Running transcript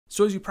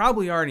So as you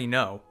probably already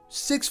know,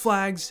 Six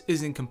Flags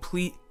is in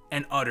complete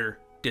and utter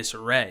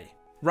disarray.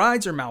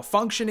 Rides are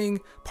malfunctioning,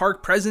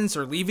 park presidents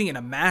are leaving in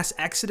a mass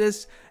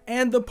exodus,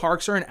 and the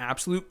parks are an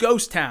absolute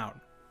ghost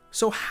town.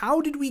 So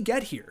how did we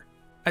get here?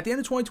 At the end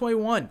of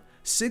 2021,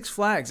 Six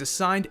Flags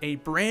assigned a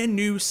brand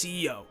new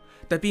CEO,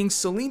 that being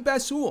Salim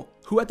Basool,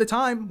 who at the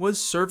time was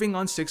serving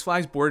on Six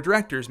Flags board of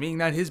directors, meaning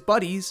that his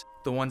buddies,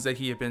 the ones that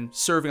he had been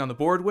serving on the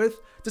board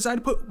with,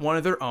 decided to put one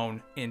of their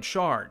own in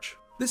charge.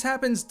 This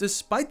happens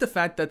despite the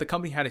fact that the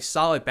company had a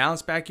solid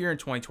bounce back year in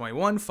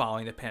 2021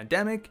 following the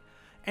pandemic,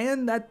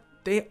 and that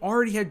they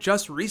already had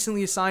just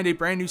recently assigned a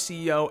brand new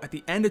CEO at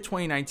the end of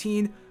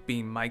 2019,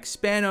 being Mike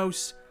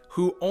Spanos,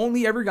 who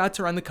only ever got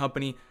to run the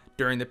company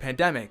during the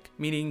pandemic,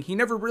 meaning he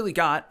never really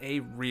got a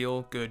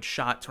real good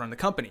shot to run the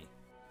company.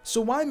 So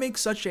why make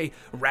such a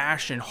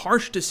rash and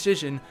harsh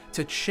decision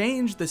to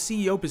change the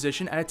CEO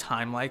position at a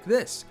time like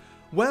this?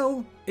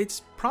 Well,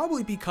 it's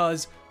probably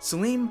because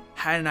Salim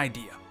had an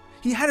idea.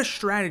 He had a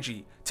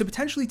strategy to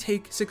potentially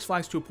take Six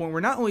Flags to a point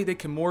where not only they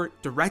can more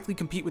directly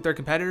compete with their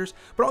competitors,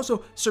 but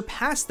also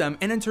surpass them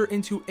and enter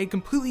into a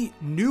completely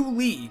new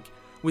league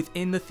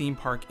within the theme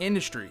park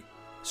industry.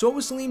 So what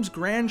was Salim's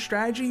grand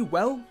strategy?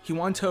 Well, he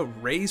wanted to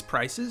raise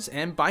prices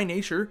and by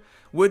nature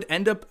would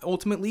end up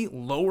ultimately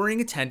lowering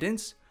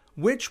attendance,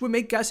 which would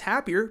make guests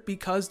happier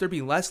because there'd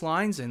be less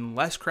lines and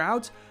less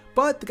crowds,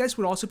 but the guests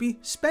would also be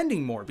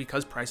spending more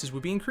because prices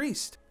would be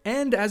increased.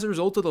 And as a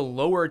result of the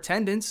lower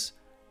attendance,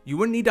 you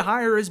wouldn't need to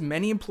hire as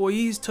many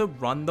employees to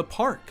run the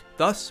park,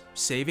 thus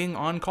saving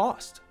on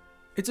cost.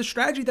 It's a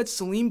strategy that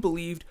Salim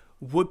believed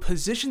would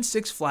position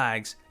Six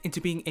Flags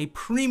into being a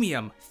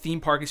premium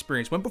theme park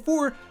experience, when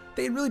before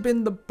they had really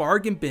been the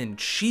bargain bin,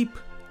 cheap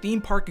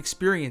theme park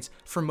experience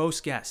for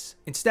most guests.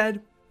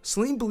 Instead,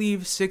 Salim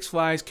believed Six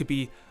Flags could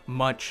be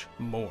much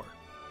more.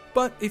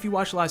 But if you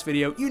watched the last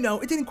video, you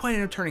know it didn't quite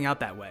end up turning out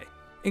that way.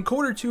 In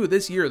quarter 2 of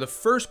this year, the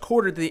first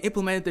quarter that they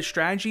implemented this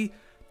strategy,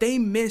 they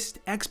missed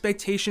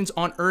expectations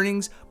on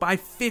earnings by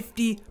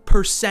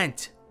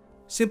 50%.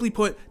 Simply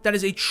put, that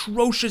is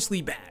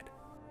atrociously bad.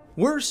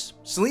 Worse,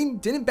 Salim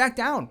didn't back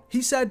down.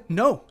 He said,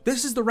 no,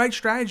 this is the right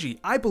strategy.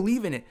 I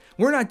believe in it.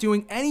 We're not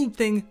doing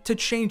anything to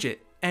change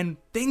it, and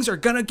things are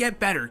gonna get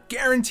better,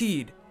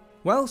 guaranteed.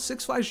 Well,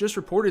 Six Flags just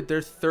reported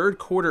their third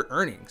quarter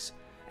earnings.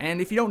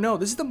 And if you don't know,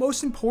 this is the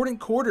most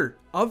important quarter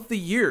of the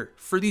year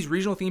for these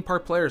regional theme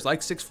park players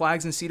like Six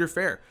Flags and Cedar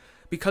Fair,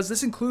 because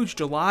this includes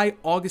July,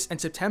 August,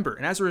 and September.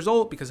 And as a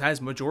result, because it has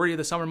majority of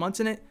the summer months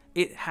in it,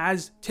 it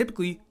has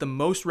typically the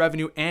most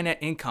revenue and net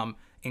income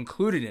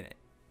included in it.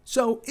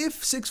 So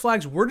if Six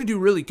Flags were to do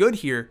really good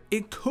here,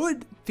 it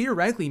could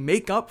theoretically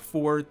make up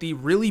for the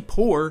really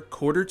poor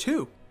quarter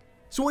 2.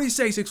 So what do you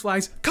say, Six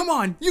Flags? Come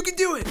on, you can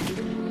do it!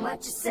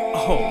 What you say?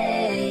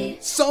 Oh,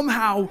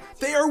 somehow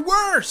they are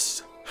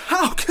worse!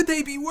 How could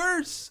they be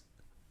worse?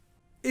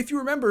 If you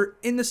remember,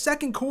 in the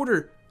second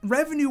quarter,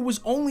 revenue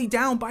was only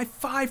down by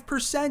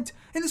 5%,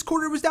 and this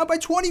quarter was down by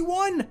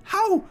 21%.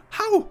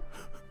 How?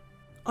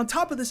 On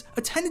top of this,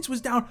 attendance was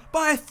down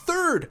by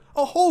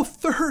a whole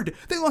third.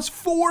 They lost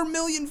 4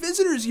 million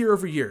visitors year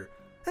over year.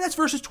 And that's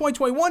versus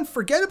 2021.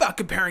 Forget about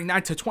comparing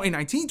that to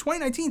 2019.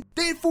 2019,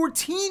 they had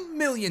 14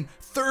 million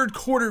third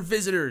quarter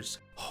visitors.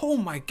 Oh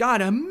my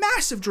God, a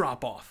massive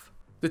drop off.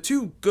 The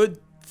two good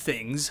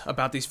things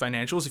about these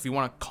financials, if you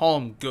want to call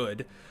them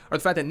good, are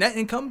the fact that net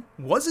income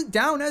wasn't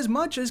down as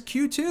much as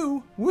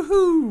Q2.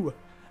 Woohoo!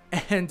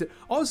 And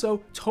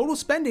also, total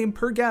spending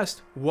per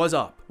guest was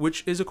up,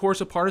 which is of course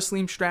a part of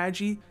Salim's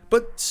strategy,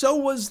 but so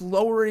was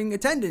lowering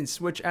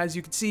attendance, which as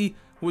you can see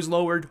was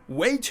lowered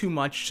way too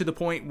much to the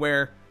point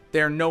where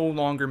they're no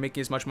longer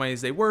making as much money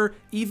as they were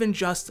even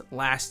just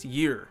last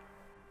year.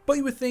 But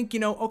you would think,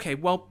 okay,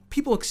 well,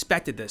 people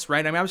expected this,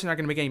 right? I mean, obviously not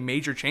going to make any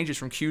major changes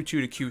from Q2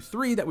 to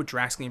Q3 that would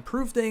drastically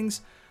improve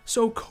things.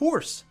 So of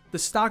course, the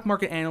stock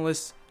market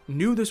analysts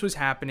knew this was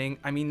happening.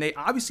 I mean, they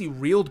obviously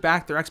reeled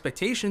back their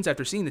expectations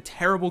after seeing the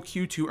terrible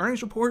Q2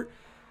 earnings report.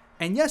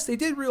 And yes, they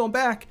did reel them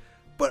back,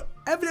 but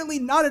evidently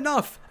not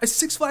enough, as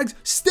Six Flags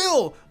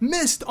still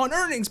missed on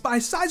earnings by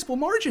a sizable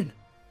margin.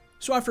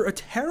 So after a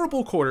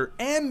terrible quarter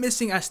and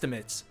missing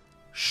estimates,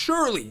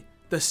 surely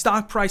the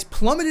stock price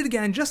plummeted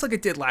again just like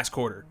it did last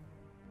quarter.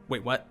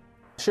 Wait, what?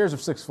 Shares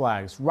of Six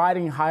Flags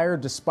riding higher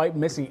despite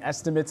missing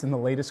estimates in the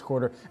latest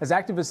quarter as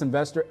activist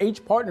investor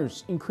H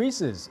Partners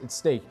increases its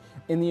stake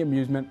in the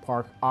amusement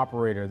park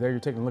operator. There you're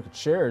taking a look at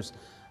shares.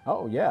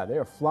 Oh yeah, they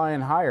are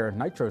flying higher,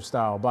 Nitro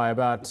style, by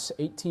about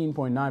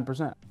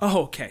 18.9%.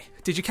 Oh, okay.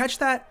 Did you catch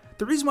that?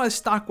 The reason why the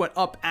stock went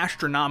up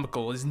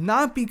astronomical is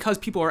not because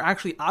people are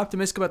actually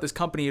optimistic about this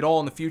company at all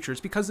in the future.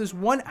 It's because there's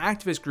one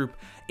activist group,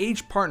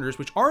 H Partners,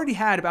 which already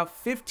had about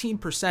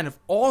 15% of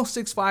all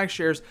Six Flags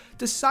shares,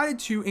 decided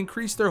to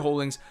increase their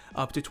holdings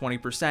up to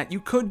 20%. You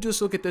could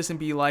just look at this and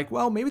be like,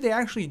 well, maybe they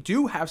actually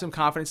do have some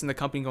confidence in the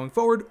company going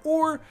forward,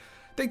 or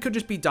they could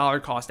just be dollar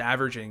cost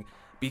averaging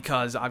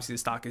because obviously the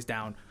stock is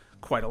down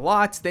quite a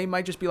lot. They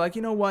might just be like,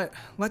 you know what,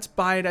 let's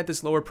buy it at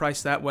this lower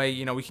price. That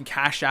way, we can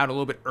cash out a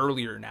little bit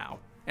earlier now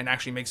and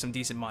actually make some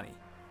decent money.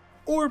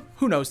 Or,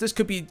 who knows, this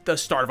could be the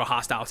start of a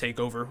hostile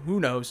takeover. Who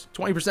knows?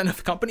 20% of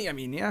the company? I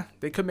mean, yeah,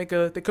 they could make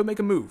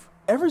a move.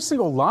 Every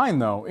single line,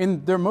 though,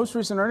 in their most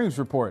recent earnings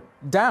report,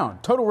 down.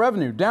 Total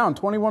revenue, down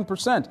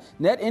 21%.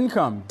 Net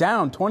income,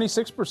 down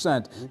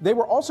 26%. They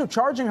were also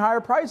charging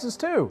higher prices,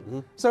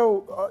 too.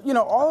 So,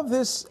 all of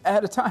this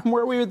at a time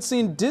where we had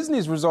seen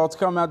Disney's results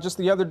come out just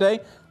the other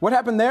day. What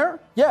happened there?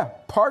 Yeah,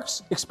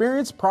 parks,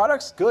 experience,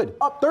 products, good.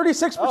 Up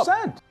 36%.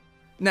 Up.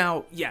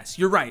 Now, yes,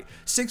 you're right.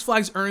 Six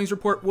Flags earnings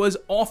report was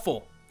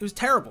awful. It was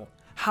terrible.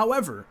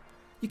 However,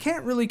 you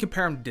can't really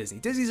compare them to Disney.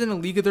 Disney's in a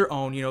league of their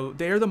own.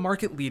 They're the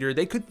market leader.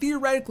 They could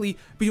theoretically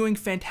be doing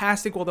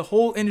fantastic while the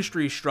whole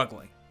industry is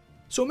struggling.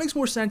 So it makes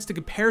more sense to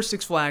compare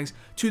Six Flags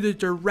to the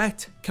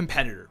direct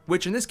competitor,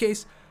 which in this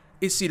case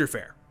is Cedar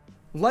Fair.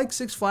 Like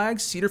Six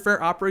Flags, Cedar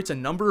Fair operates a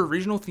number of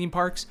regional theme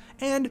parks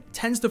and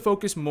tends to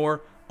focus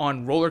more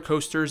on roller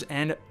coasters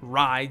and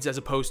rides as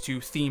opposed to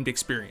themed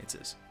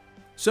experiences.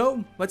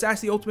 So let's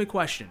ask the ultimate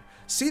question: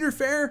 Cedar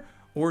Fair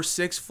or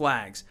Six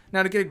Flags?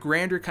 Now, to get a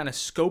grander kind of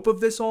scope of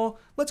this all,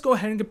 let's go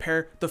ahead and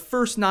compare the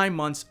first 9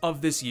 months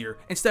of this year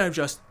instead of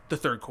just the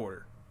third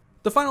quarter.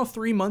 The final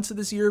 3 months of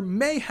this year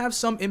may have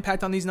some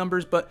impact on these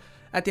numbers, but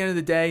at the end of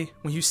the day,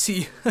 when you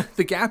see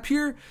the gap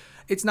here,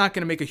 it's not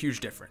going to make a huge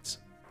difference.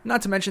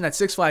 Not to mention that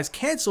Six Flags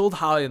canceled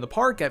Holiday in the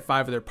Park at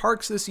 5 of their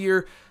parks this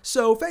year,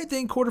 so if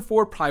anything, quarter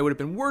 4 probably would have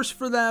been worse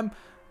for them,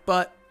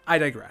 but I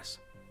digress.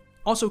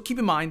 Also, keep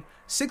in mind,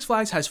 Six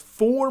Flags has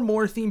 4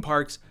 more theme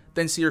parks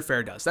than Cedar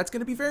Fair does. That's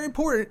going to be very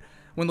important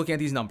when looking at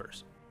these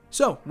numbers.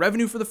 So,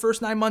 revenue for the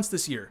first 9 months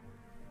this year.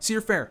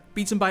 Cedar Fair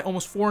beats them by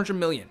almost $400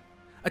 million.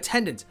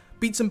 Attendance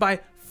beats them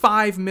by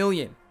 $5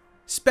 million.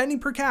 Spending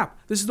per cap.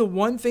 This is the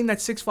one thing that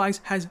Six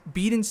Flags has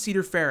beaten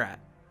Cedar Fair at.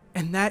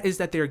 And that is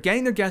that they are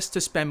getting their guests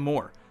to spend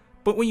more.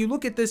 But when you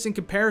look at this in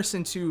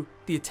comparison to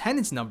the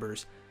attendance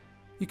numbers,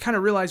 you kind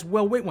of realize,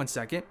 well, wait one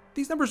second.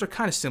 These numbers are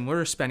kind of similar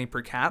to spending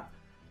per cap.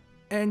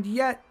 And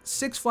yet,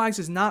 Six Flags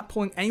is not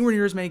pulling anywhere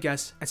near as many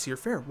guests as Cedar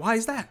Fair. Why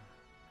is that?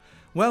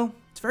 Well,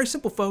 it's very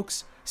simple,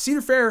 folks.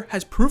 Cedar Fair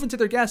has proven to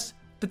their guests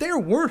that they are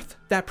worth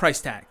that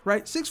price tag,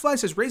 right? Six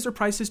Flags has raised their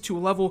prices to a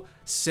level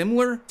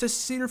similar to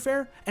Cedar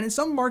Fair, and in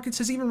some markets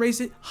has even raised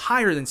it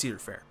higher than Cedar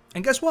Fair.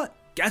 And guess what?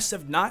 Guests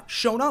have not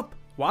shown up.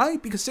 Why?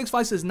 Because Six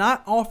Flags does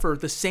not offer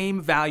the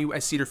same value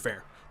as Cedar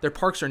Fair. Their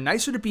parks are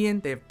nicer to be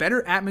in, they have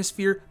better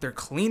atmosphere, they're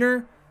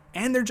cleaner,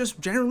 and they're just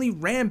generally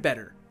ran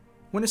better.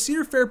 When a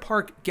Cedar Fair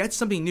park gets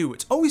something new,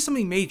 it's always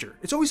something major.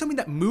 It's always something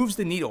that moves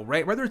the needle,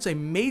 right? Whether it's a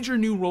major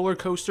new roller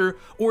coaster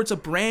or it's a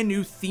brand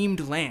new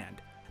themed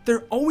land.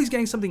 They're always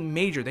getting something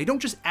major. They don't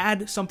just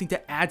add something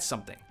to add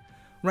something,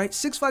 right?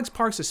 Six Flags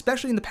parks,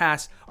 especially in the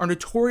past, are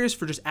notorious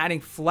for just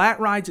adding flat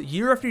rides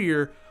year after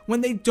year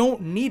when they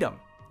don't need them.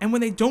 And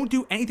when they don't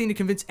do anything to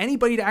convince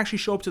anybody to actually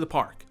show up to the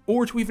park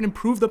or to even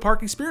improve the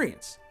park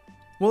experience.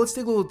 Well, let's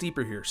dig a little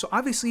deeper here. So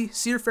obviously,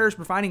 Cedar Fair is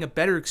providing a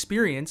better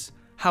experience.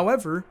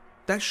 However,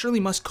 that surely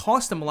must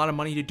cost them a lot of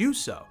money to do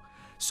so.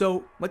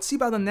 So let's see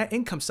about the net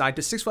income side.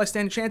 Does Six Flags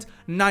stand a chance?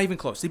 Not even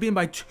close. They beat them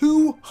by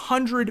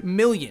 $200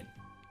 million.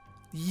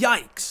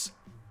 Yikes.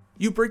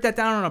 You break that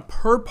down on a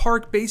per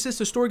park basis,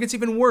 the story gets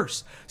even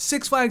worse.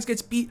 Six Flags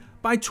gets beat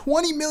by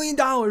 $20 million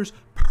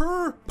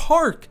per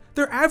park.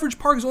 Their average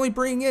park is only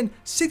bringing in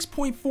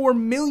 $6.4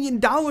 million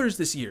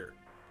this year.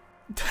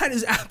 That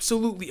is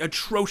absolutely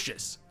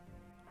atrocious.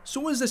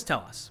 So what does this tell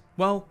us?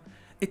 Well,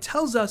 it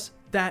tells us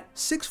that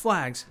Six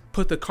Flags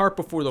put the cart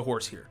before the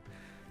horse here.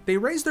 They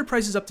raised their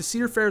prices up to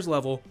Cedar Fair's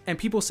level, and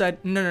people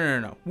said,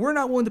 no. We're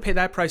not willing to pay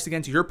that price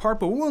again to your park,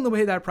 but we're willing to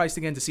pay that price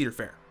again to Cedar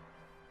Fair.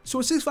 So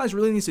what Six Flags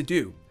really needs to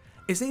do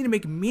is they need to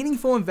make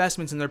meaningful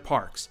investments in their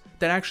parks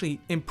that actually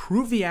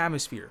improve the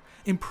atmosphere,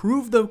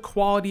 improve the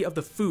quality of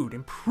the food,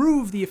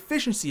 improve the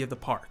efficiency of the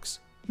parks,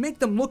 make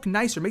them look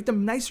nicer, make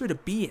them nicer to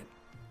be in,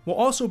 while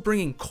also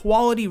bringing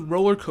quality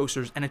roller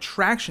coasters and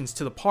attractions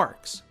to the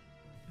parks.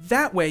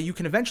 That way, you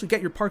can eventually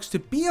get your parks to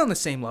be on the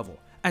same level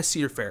as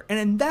Cedar Fair, and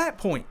at that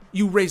point,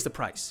 you raise the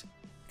price.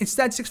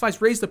 Instead, Six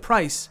Flags raised the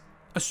price,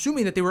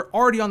 assuming that they were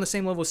already on the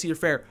same level as Cedar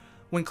Fair,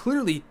 when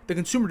clearly the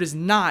consumer does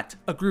not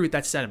agree with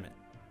that sentiment.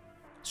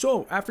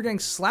 So, after getting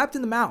slapped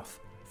in the mouth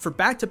for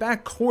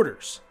back-to-back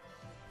quarters,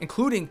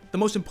 including the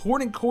most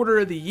important quarter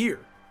of the year,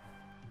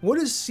 what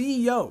does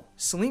CEO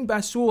Salim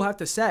Bassoul have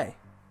to say?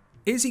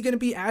 Is he going to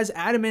be as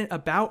adamant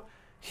about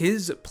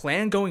his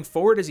plan going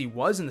forward as he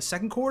was in the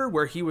second quarter,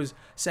 where he was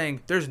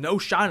saying there's no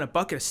shot in a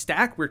bucket of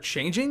stack, we're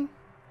changing?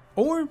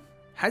 Or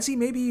has he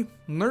maybe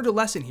learned a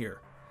lesson here?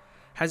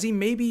 Has he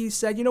maybe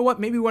said, you know what,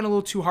 maybe we went a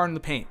little too hard in the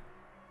paint,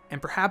 and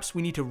perhaps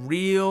we need to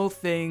reel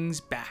things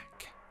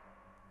back?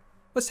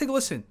 Let's take a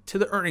listen to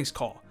the earnings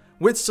call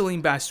with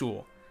Salim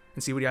Bassoul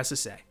and see what he has to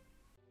say.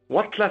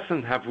 What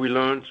lesson have we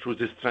learned through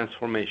this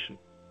transformation?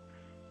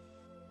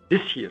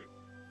 This year,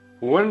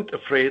 we weren't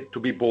afraid to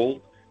be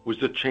bold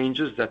with the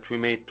changes that we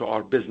made to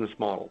our business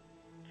model.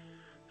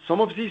 Some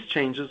of these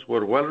changes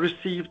were well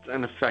received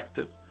and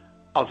effective,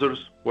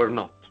 others were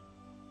not.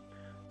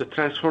 The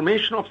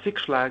transformation of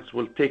Six Flags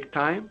will take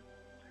time,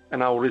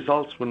 and our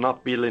results will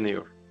not be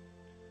linear.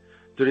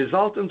 The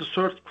result in the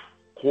third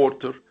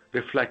quarter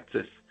reflects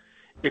this.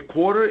 A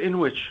quarter in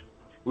which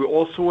we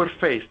also were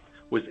faced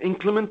with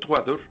inclement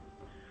weather,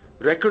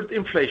 record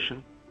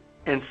inflation,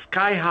 and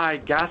sky-high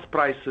gas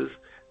prices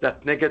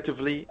that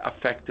negatively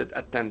affected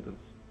attendance.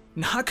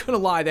 Not gonna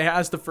lie, they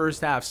has the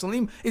first half.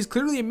 Salim is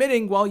clearly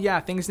admitting, well, yeah,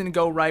 things didn't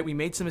go right, we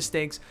made some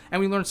mistakes,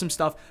 and we learned some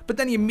stuff, but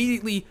then he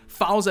immediately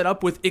follows that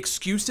up with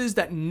excuses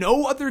that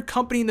no other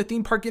company in the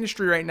theme park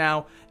industry right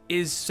now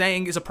is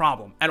saying is a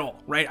problem at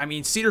all, right? I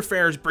mean, Cedar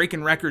Fair is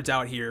breaking records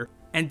out here,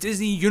 and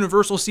Disney,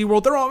 Universal,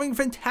 SeaWorld, they're all having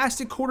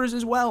fantastic quarters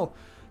as well.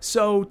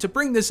 So to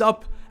bring this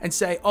up and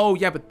say, oh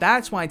yeah, but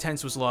that's why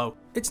attendance was low,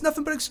 it's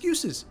nothing but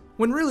excuses,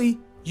 when really,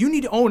 you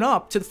need to own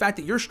up to the fact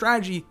that your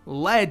strategy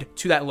led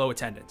to that low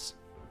attendance.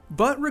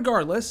 But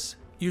regardless,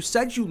 you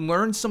said you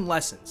learned some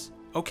lessons.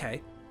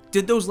 Okay,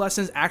 did those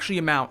lessons actually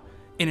amount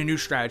in a new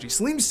strategy?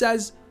 Salim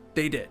says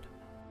they did.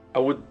 I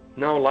would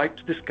now like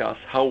to discuss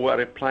how we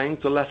are applying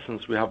the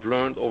lessons we have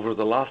learned over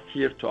the last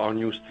year to our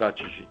new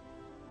strategy.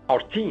 Our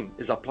team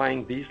is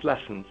applying these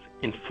lessons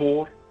in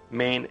 4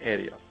 main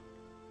areas.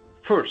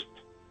 First,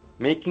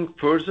 making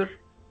further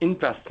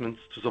investments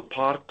to the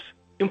park's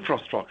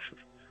infrastructure,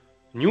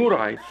 new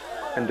rides,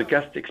 and the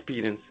guest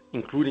experience,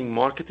 including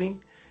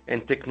marketing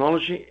and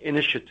technology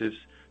initiatives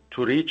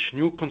to reach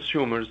new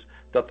consumers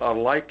that are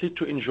likely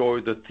to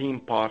enjoy the theme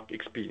park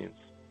experience.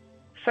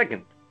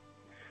 Second,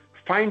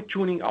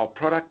 fine-tuning our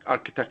product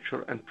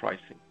architecture and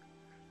pricing.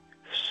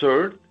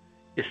 Third,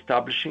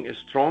 establishing a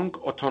strong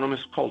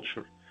autonomous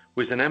culture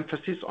with an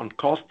emphasis on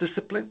cost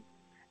discipline.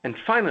 And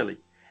finally,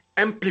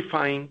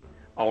 amplifying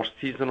our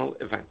seasonal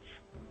events.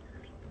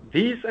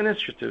 These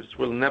initiatives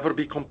will never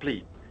be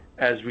complete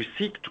as we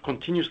seek to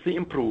continuously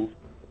improve,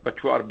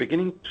 but we are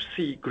beginning to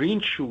see green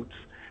shoots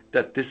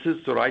that this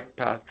is the right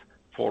path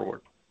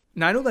forward.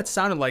 Now, I know that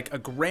sounded like a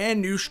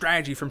grand new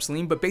strategy from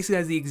Salim, but basically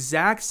has the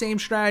exact same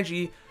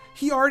strategy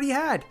he already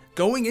had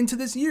going into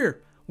this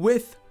year,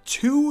 with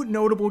 2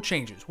 notable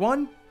changes.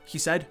 One, he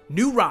said,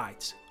 new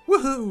rides.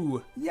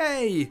 Woohoo!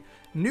 Yay!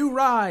 New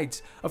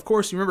rides. Of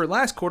course, you remember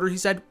last quarter, he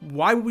said,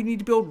 why would we need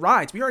to build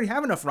rides? We already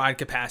have enough ride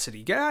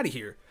capacity. Get out of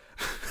here.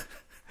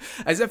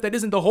 As if that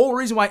isn't the whole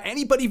reason why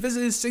anybody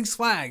visits Six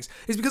Flags,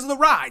 is because of the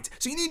rides.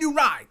 So you need new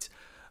rides.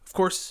 Of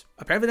course,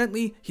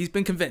 evidently, he's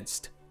been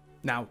convinced.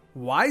 Now,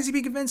 why is he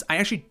being convinced? I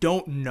actually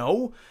don't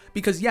know.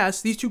 Because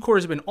yes, these 2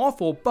 quarters have been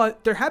awful,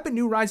 but there have been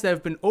new rides that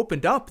have been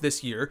opened up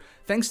this year,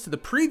 thanks to the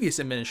previous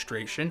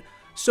administration.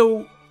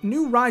 So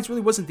new rides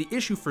really wasn't the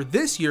issue for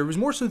this year. It was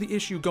more so the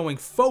issue going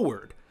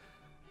forward.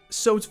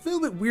 So it's a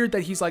little bit weird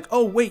that he's like,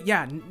 oh wait,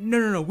 yeah,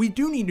 no, we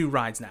do need new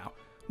rides now.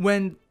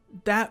 When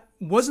that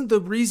wasn't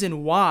the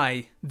reason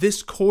why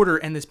this quarter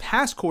and this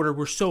past quarter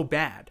were so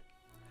bad.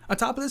 On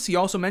top of this, he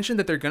also mentioned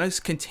that they're going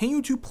to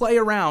continue to play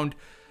around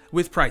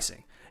with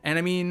pricing. And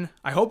I mean,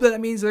 I hope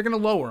that means they're going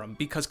to lower them,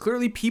 because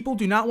clearly people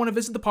do not want to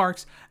visit the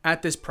parks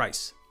at this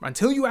price.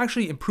 Until you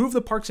actually improve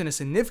the parks in a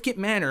significant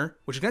manner,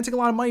 which is going to take a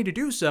lot of money to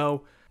do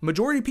so,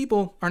 majority of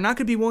people are not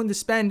going to be willing to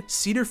spend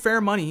Cedar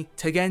Fair money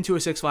to get into a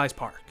Six Flags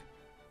park.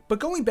 But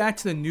going back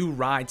to the new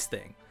rides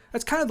thing,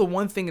 that's kind of the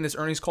one thing in this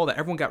earnings call that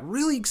everyone got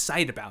really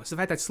excited about. It's the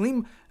fact that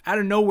Salim out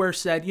of nowhere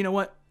said, you know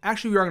what,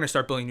 actually we are going to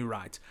start building new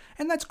rides.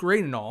 And that's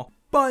great and all.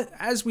 But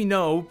as we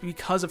know,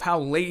 because of how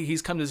late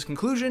he's come to this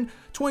conclusion,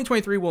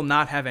 2023 will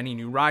not have any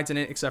new rides in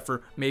it, except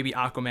for maybe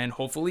Aquaman,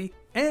 hopefully.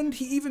 And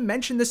he even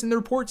mentioned this in the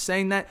report,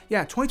 saying that,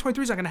 yeah,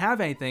 2023 is not going to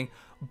have anything,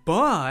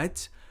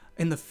 but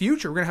in the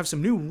future, we're going to have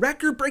some new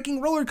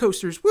record-breaking roller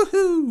coasters,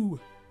 woohoo!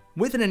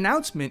 With an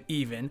announcement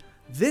even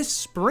this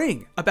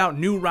spring about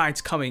new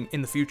rides coming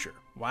in the future.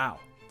 Wow,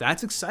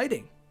 that's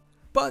exciting.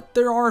 But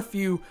there are a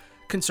few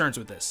concerns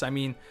with this. I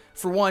mean,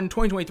 for one,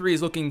 2023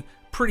 is looking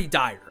pretty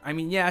dire. I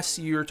mean, yes,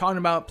 you're talking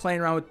about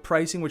playing around with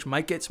pricing, which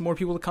might get some more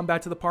people to come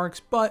back to the parks,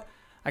 but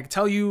I can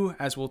tell you,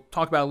 as we'll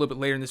talk about a little bit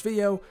later in this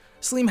video,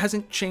 Salim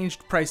hasn't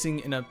changed pricing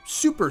in a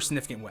super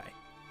significant way.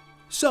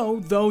 So,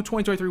 though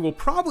 2023 will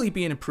probably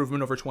be an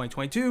improvement over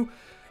 2022,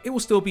 it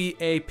will still be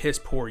a piss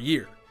poor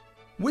year.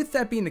 With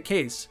that being the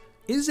case,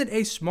 is it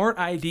a smart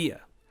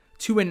idea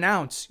to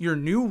announce your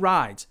new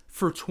rides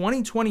for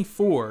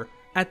 2024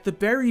 at the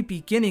very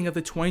beginning of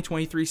the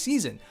 2023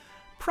 season?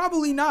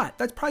 Probably not.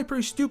 That's probably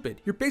pretty stupid.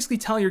 You're basically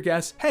telling your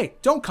guests, hey,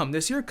 don't come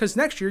this year, because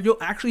next year you'll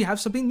actually have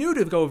something new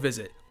to go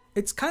visit.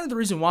 It's kind of the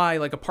reason why,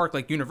 like a park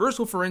like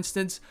Universal, for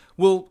instance,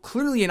 will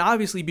clearly and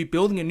obviously be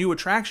building a new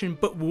attraction,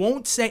 but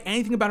won't say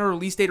anything about a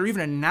release date or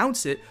even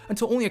announce it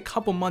until only a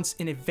couple months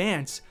in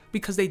advance,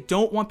 because they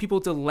don't want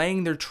people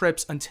delaying their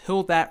trips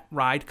until that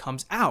ride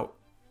comes out.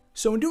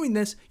 So in doing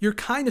this, you're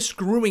kind of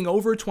screwing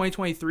over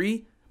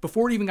 2023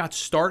 before it even got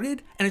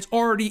started, and it's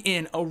already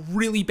in a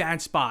really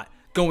bad spot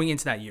going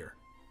into that year.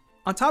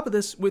 On top of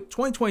this, with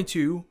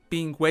 2022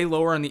 being way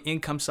lower on the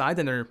income side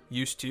than they're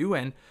used to,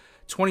 and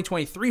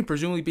 2023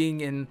 presumably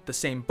being in the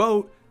same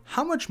boat,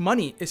 how much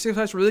money is Six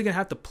Flags really going to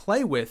have to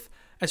play with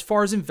as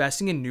far as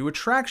investing in new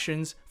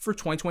attractions for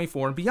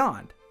 2024 and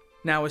beyond?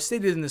 Now, as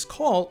stated in this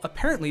call,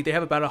 apparently they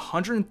have about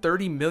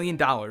 $130 million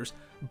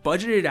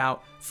budgeted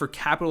out for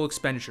capital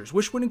expenditures,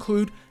 which would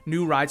include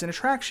new rides and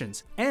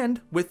attractions,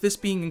 and with this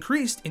being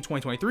increased in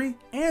 2023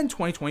 and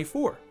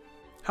 2024.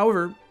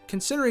 However,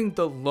 considering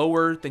the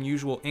lower than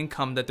usual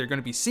income that they're going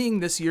to be seeing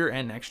this year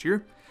and next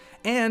year,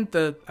 and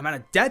the amount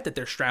of debt that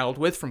they're straddled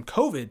with from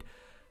COVID,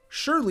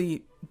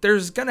 surely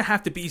there's going to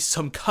have to be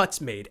some cuts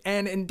made,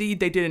 and indeed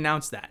they did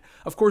announce that.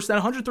 Of course,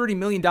 that $130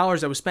 million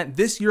that was spent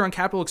this year on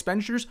capital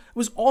expenditures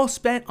was all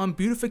spent on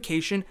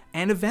beautification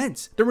and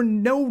events. There were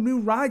no new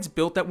rides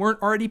built that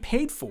weren't already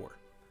paid for.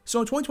 So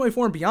in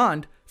 2024 and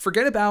beyond,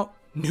 forget about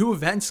new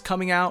events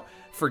coming out,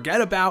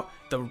 forget about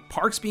the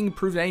parks being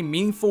improved in any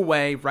meaningful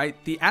way,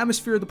 right? The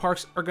atmosphere of the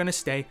parks are going to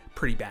stay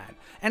pretty bad.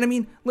 And I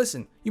mean,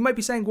 listen, you might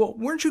be saying, well,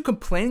 weren't you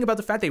complaining about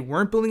the fact they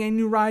weren't building any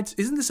new rides?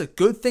 Isn't this a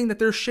good thing that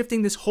they're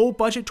shifting this whole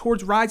budget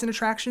towards rides and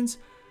attractions?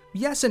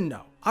 Yes and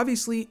no.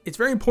 Obviously, it's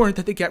very important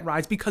that they get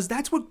rides because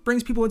that's what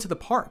brings people into the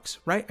parks,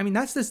 right? I mean,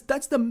 that's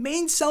the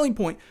main selling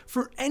point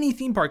for any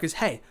theme park is,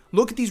 hey,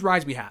 look at these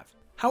rides we have.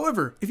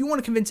 However, if you want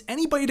to convince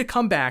anybody to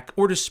come back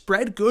or to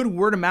spread good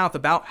word of mouth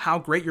about how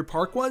great your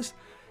park was,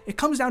 it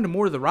comes down to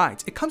more of the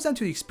rides. It comes down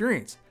to the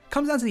experience. It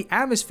comes down to the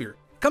atmosphere.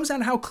 It comes down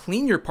to how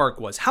clean your park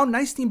was, how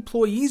nice the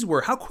employees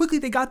were, how quickly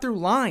they got through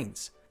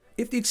lines.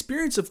 If the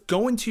experience of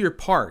going to your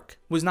park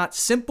was not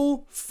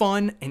simple,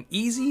 fun, and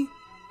easy,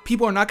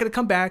 people are not going to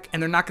come back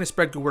and they're not going to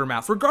spread good word of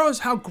mouth, regardless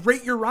of how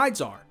great your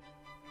rides are.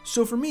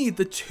 So for me,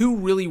 the two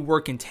really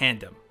work in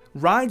tandem.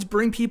 Rides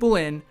bring people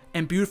in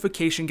and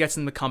beautification gets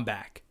them to come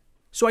back.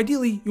 So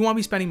ideally, you want to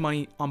be spending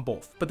money on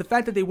both. But the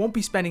fact that they won't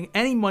be spending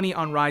any money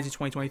on rides in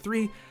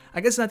 2023, I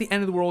guess it's not the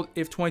end of the world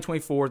if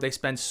 2024 they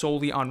spend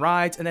solely on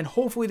rides and then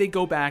hopefully they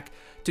go back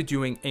to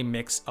doing a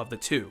mix of the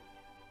two.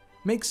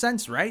 Makes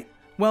sense, right?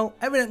 Well,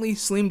 evidently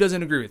Salim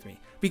doesn't agree with me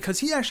because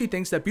he actually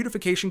thinks that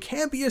beautification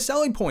can be a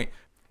selling point.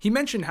 He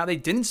mentioned how they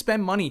didn't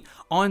spend money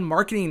on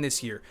marketing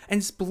this year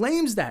and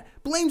blames that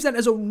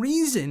as a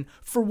reason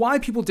for why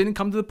people didn't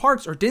come to the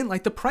parks or didn't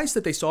like the price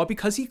that they saw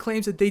because he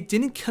claims that they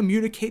didn't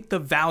communicate the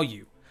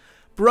value.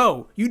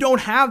 Bro, you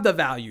don't have the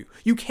value.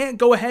 You can't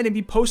go ahead and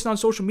be posting on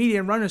social media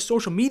and run a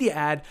social media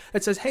ad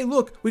that says, hey,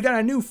 look, we got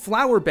a new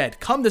flower bed.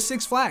 Come to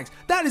Six Flags.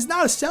 That is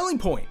not a selling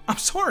point. I'm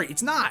sorry,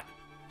 it's not.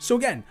 So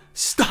again,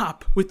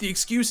 stop with the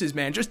excuses,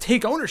 man. Just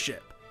take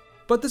ownership.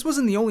 But this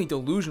wasn't the only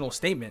delusional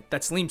statement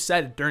that Salim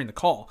said during the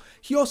call.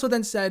 He also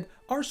then said,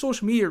 our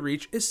social media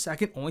reach is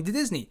second only to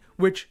Disney,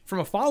 which from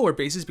a follower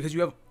basis, because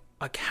you have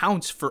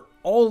accounts for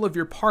all of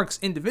your parks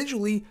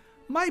individually,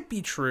 might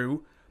be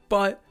true,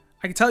 but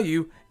I can tell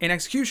you, in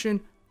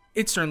execution,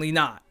 it's certainly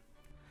not.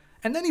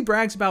 And then he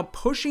brags about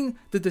pushing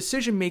the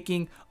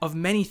decision-making of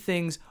many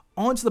things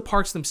onto the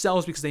parks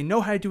themselves because they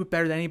know how to do it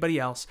better than anybody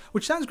else,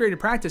 which sounds great in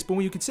practice, but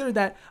when you consider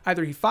that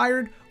either he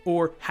fired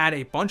or had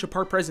a bunch of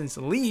park presidents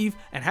leave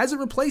and hasn't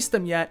replaced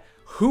them yet,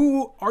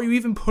 who are you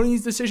even putting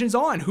these decisions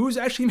on? Who's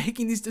actually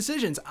making these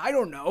decisions? I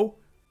don't know.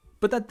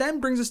 But that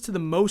then brings us to the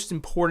most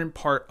important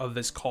part of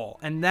this call,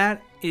 and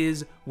that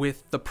is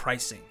with the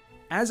pricing.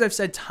 As I've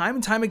said time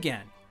and time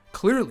again,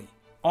 clearly,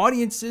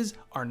 audiences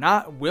are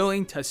not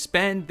willing to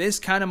spend this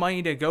kind of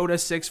money to go to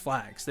Six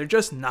Flags. They're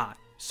just not.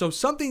 So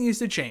something needs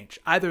to change.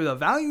 Either the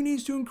value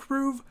needs to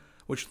improve,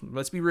 which,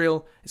 let's be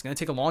real, is going to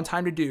take a long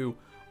time to do,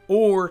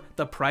 or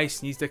the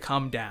price needs to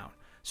come down.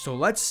 So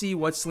let's see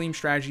what Salim's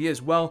strategy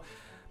is. Well,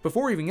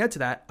 before we even get to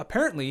that,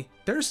 apparently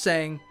they're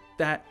saying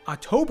that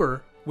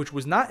October, which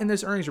was not in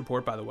this earnings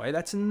report, by the way,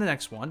 that's in the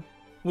next one,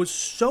 was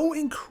so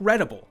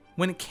incredible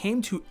when it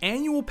came to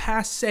annual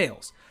pass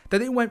sales that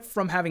they went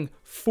from having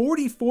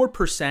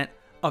 44%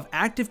 of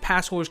active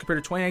pass holders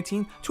compared to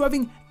 2019 to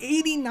having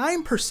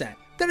 89%.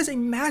 That is a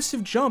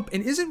massive jump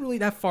and isn't really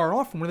that far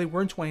off from where they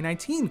were in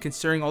 2019,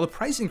 considering all the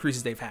price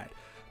increases they've had.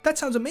 That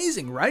sounds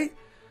amazing, right?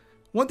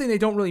 One thing they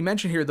don't really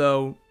mention here,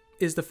 though,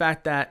 is the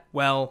fact that,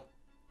 well,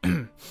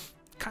 kind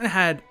of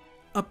had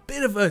a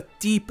bit of a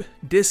deep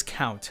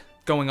discount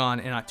going on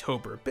in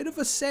October, a bit of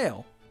a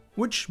sale,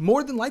 which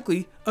more than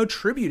likely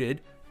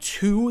attributed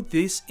to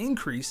this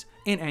increase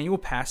in annual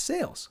pass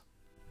sales.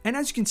 And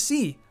as you can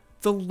see,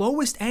 the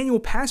lowest annual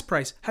pass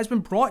price has been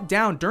brought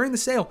down during the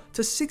sale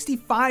to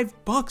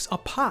 $65 a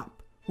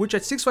pop, which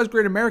at Six Flags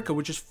Great America,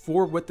 which is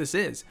for what this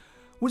is,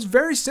 was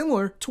very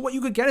similar to what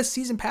you could get a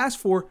season pass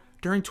for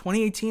during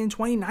 2018 and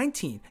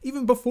 2019,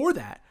 even before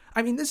that.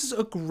 I mean, this is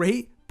a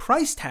great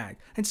price tag.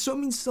 And so it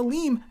means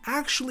Salim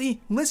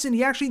actually listened.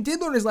 He actually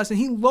did learn his lesson.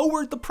 He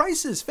lowered the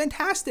prices.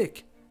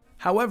 Fantastic.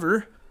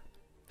 However,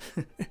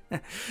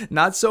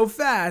 not so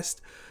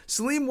fast.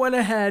 Salim went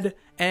ahead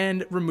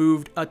and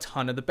removed a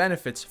ton of the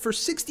benefits. For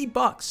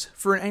 $60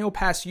 for an annual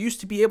pass, you used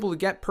to be able to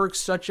get perks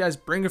such as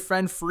bring a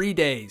friend free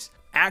days,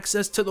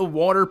 access to the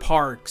water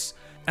parks,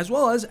 as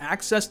well as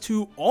access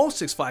to all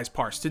Six Flags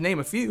parks, to name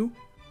a few.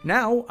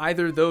 Now,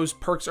 either those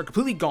perks are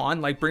completely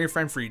gone, like bring a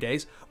friend free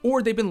days,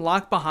 or they've been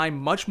locked behind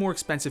much more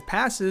expensive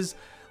passes,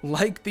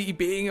 like the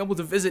being able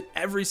to visit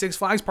every Six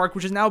Flags park,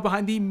 which is now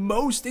behind the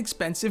most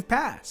expensive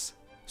pass.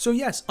 So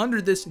yes,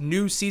 under this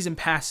new season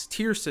pass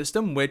tier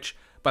system, which,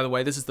 by the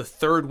way, this is the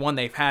third one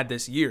they've had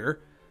this year,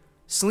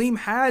 Salim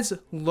has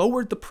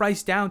lowered the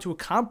price down to a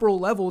comparable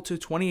level to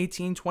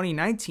 2018,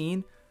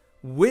 2019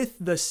 with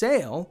the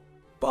sale,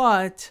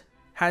 but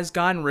has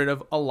gotten rid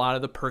of a lot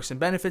of the perks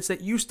and benefits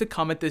that used to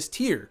come at this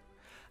tier.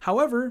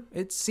 However,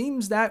 it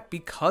seems that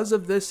because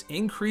of this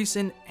increase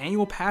in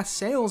annual pass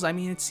sales,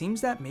 it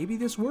seems that maybe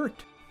this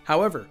worked.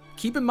 However,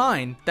 keep in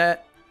mind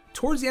that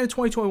towards the end of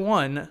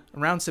 2021,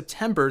 around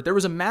September, there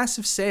was a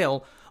massive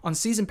sale on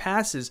season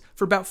passes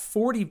for about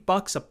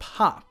 $40 a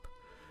pop,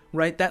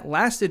 right? That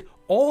lasted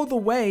all the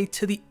way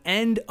to the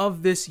end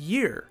of this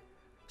year.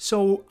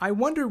 So I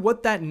wonder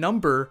what that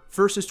number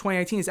versus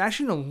 2019 is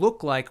actually going to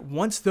look like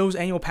once those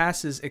annual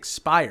passes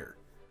expire.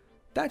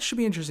 That should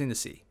be interesting to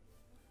see.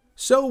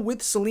 So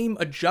with Salim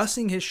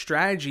adjusting his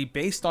strategy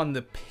based on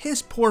the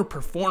piss poor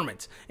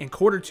performance in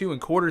quarter 2 and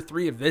quarter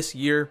 3 of this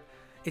year,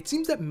 it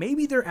seems that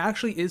maybe there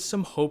actually is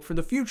some hope for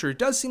the future. It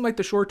does seem like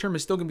the short term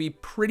is still going to be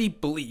pretty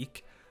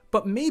bleak,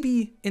 but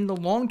maybe in the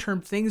long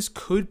term things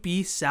could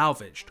be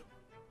salvaged.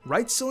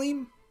 Right,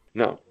 Salim?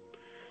 Now,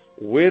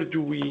 where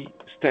do we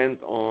stand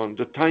on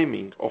the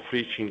timing of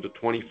reaching the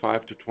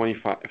 25 to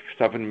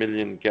 27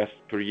 million guests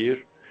per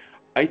year?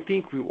 I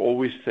think we've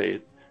always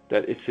said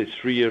that it's a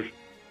 3-year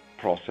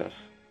process.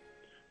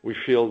 We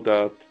feel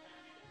that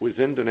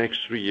within the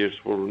next 3 years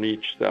we'll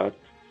reach that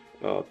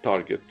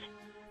target.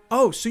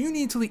 Oh, so you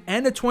need until the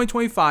end of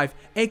 2025,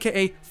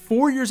 aka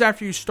 4 years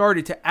after you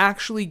started, to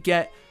actually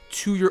get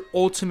to your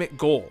ultimate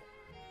goal.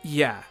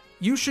 Yeah,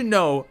 you should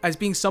know, as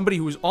being somebody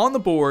who is on the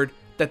board,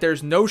 that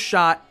there's no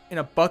shot in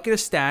a bucket of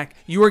stack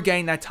you are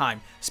getting that time.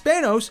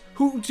 Spanos,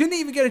 who didn't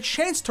even get a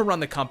chance to run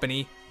the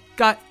company,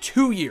 got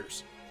 2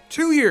 years.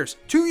 2 years.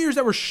 2 years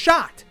that were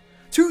shot.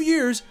 2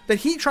 years that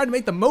he tried to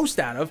make the most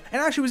out of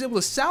and actually was able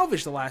to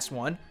salvage the last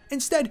one.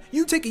 Instead,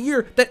 you take a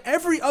year that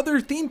every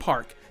other theme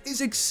park is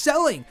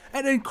excelling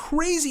at a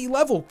crazy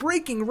level,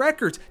 breaking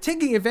records,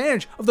 taking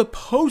advantage of the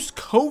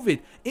post-COVID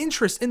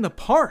interest in the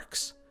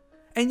parks.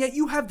 And yet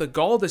you have the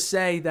gall to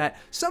say that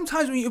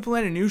sometimes when you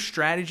implement a new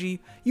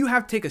strategy, you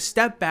have to take a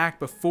step back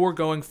before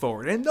going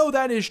forward. And though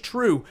that is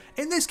true,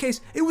 in this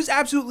case, it was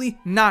absolutely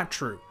not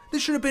true.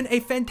 This should have been a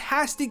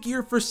fantastic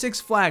year for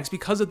Six Flags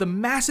because of the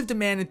massive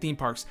demand in theme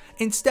parks.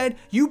 Instead,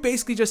 you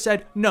basically just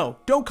said, no,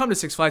 don't come to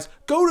Six Flags,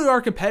 go to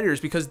our competitors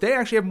because they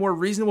actually have more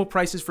reasonable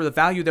prices for the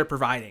value they're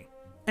providing.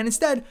 And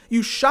instead,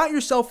 you shot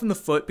yourself in the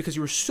foot because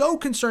you were so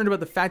concerned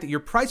about the fact that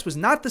your price was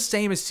not the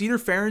same as Cedar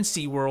Fair and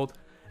SeaWorld.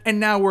 And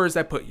now where does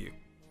that put you?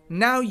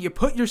 Now you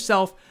put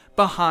yourself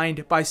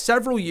behind by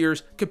several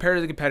years compared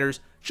to the competitors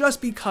just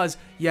because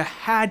you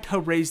had to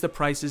raise the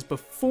prices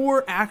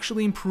before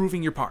actually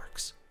improving your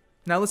parks.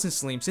 Now listen,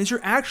 Salim, since you're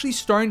actually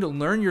starting to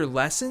learn your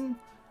lesson,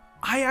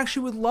 I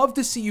actually would love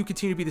to see you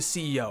continue to be the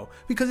CEO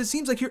because it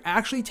seems like you're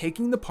actually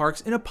taking the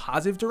parks in a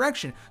positive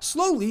direction.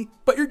 Slowly,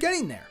 but you're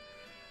getting there.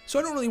 So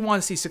I don't really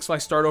want to see Six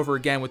Flags start over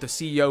again with a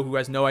CEO who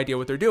has no idea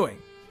what they're doing.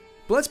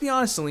 But let's be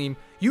honest, Salim,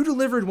 you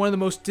delivered one of the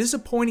most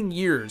disappointing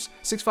years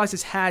Six Flags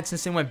has had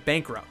since they went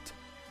bankrupt.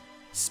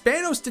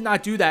 Spanos did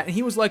not do that, and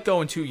he was let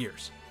go in 2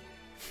 years.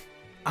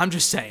 I'm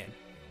just saying.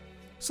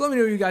 So let me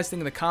know what you guys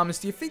think in the comments.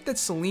 Do you think that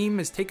Salim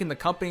is taking the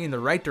company in the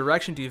right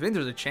direction? Do you think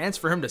there's a chance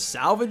for him to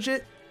salvage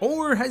it?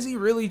 Or has he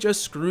really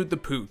just screwed the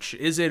pooch?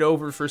 Is it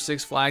over for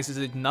Six Flags? Is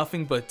it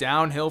nothing but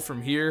downhill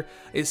from here?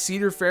 Is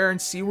Cedar Fair and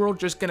SeaWorld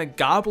just going to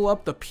gobble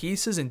up the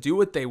pieces and do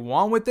what they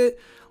want with it?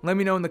 Let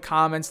me know in the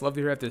comments. Love to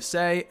hear what you have to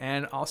say.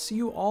 And I'll see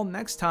you all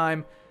next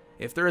time.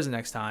 If there is a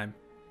next time,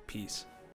 peace.